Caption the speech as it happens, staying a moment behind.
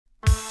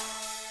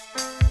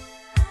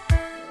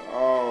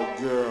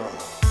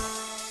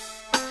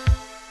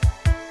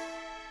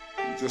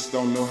just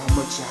don't know how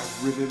much I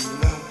really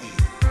love you.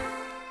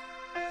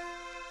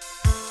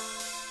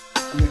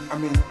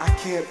 I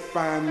can't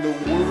find the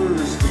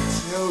words to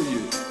tell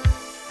you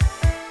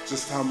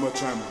just how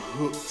much I'm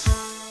hooked.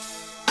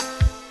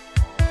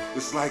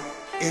 It's like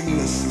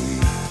endlessly.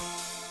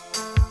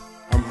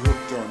 I'm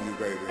hooked on you,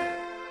 baby.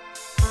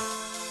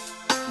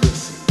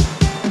 Listen.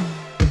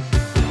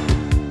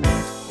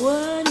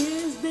 What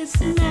is this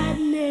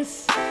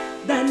madness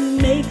that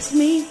makes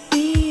me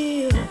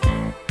feel?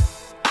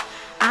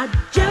 I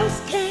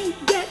just can't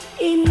get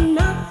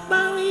enough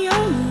of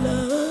your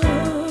love.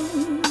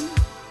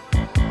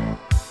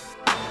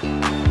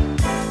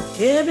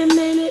 Every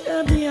minute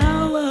of the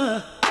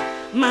hour,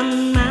 my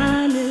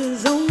mind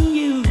is on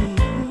you.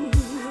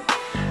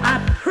 I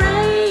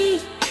pray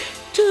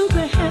to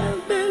the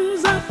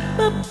heavens up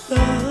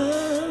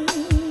above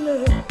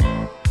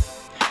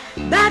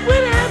that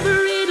whatever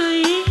it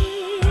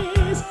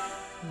is,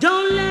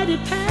 don't let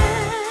it pass.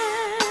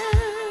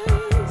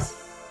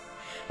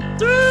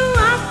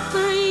 Throughout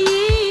the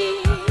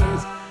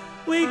years,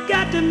 we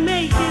got to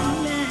make it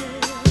last.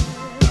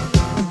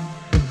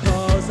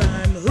 'Cause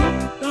I'm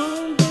hooked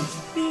on this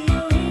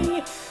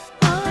feeling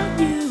of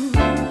you.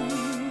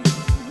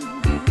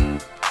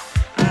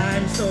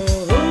 I'm so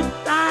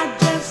hooked, I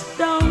just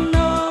don't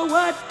know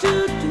what to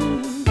do.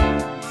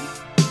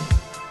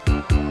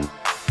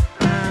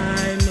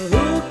 I'm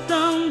hooked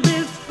on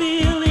this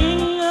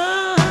feeling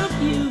of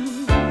you.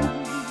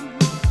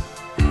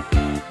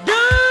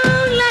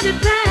 Don't let it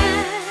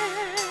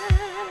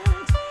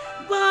pass,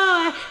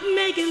 boy,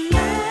 make it last.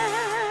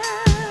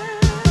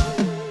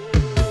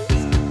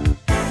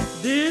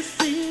 This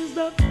is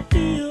the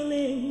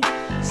feeling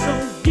so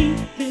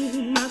deep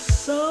in my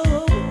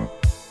soul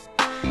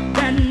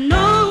that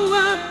no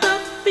other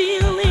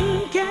feeling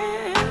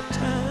can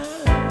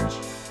touch.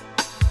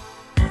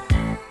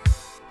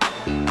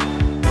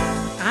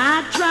 I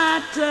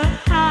tried to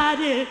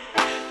hide it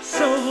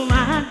so I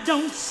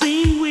don't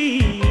seem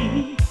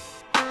weak,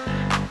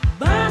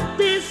 but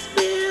this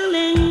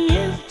feeling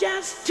is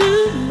just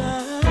too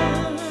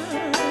much.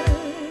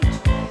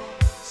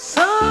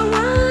 So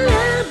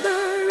whatever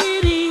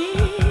it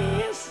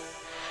is,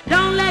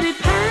 don't let it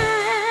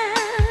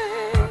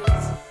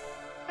pass.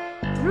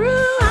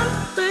 Throughout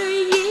the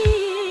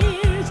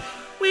years,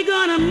 we're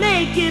gonna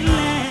make it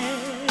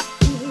last.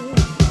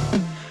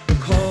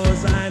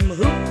 'Cause I'm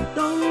hooked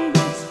on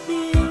this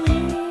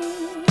feeling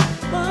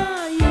for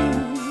you.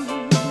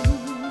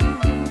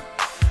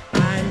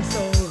 I'm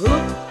so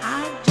hooked,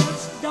 I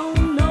just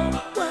don't know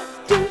what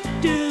to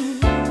do.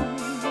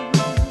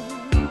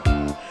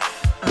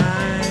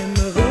 I'm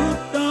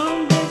hooked on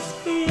this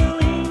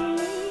feeling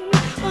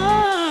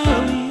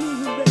of you,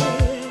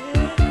 baby.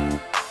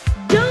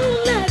 Don't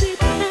let it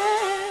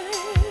pass,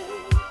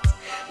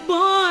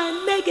 boy,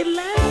 make it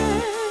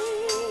last.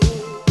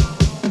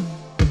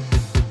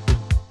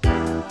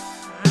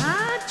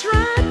 I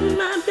tried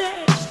my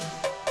best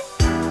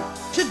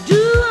to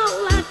do all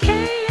I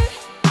can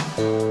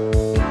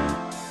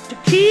to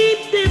keep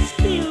this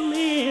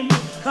feeling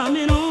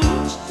coming on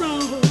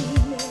strong.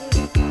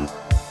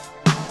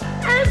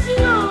 As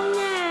long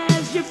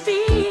as you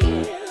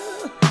feel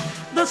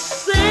the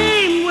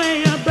same way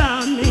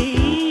about me,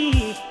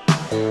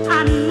 I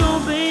know,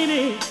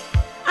 baby,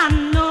 I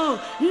know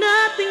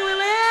nothing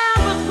will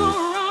ever go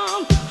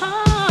wrong.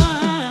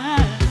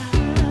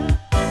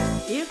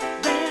 If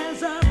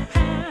there's a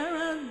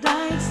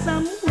paradise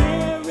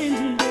somewhere in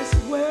this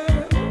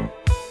world,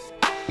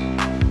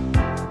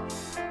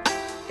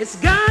 it's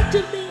got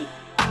to be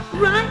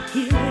right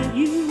here with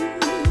you.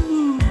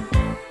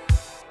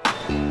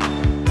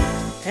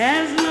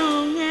 As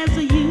long as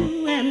you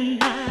and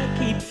I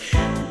keep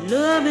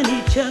loving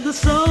each other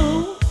so,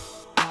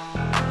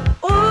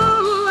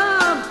 all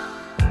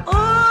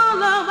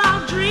of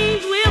our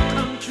dreams will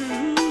come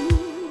true.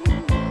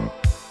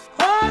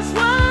 'Cause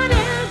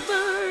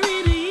whatever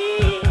it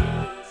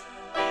is,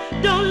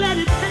 don't let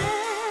it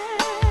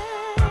pass.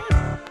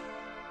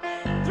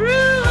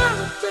 Throughout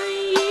the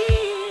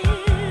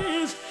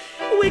years,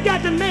 we got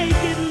to make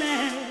it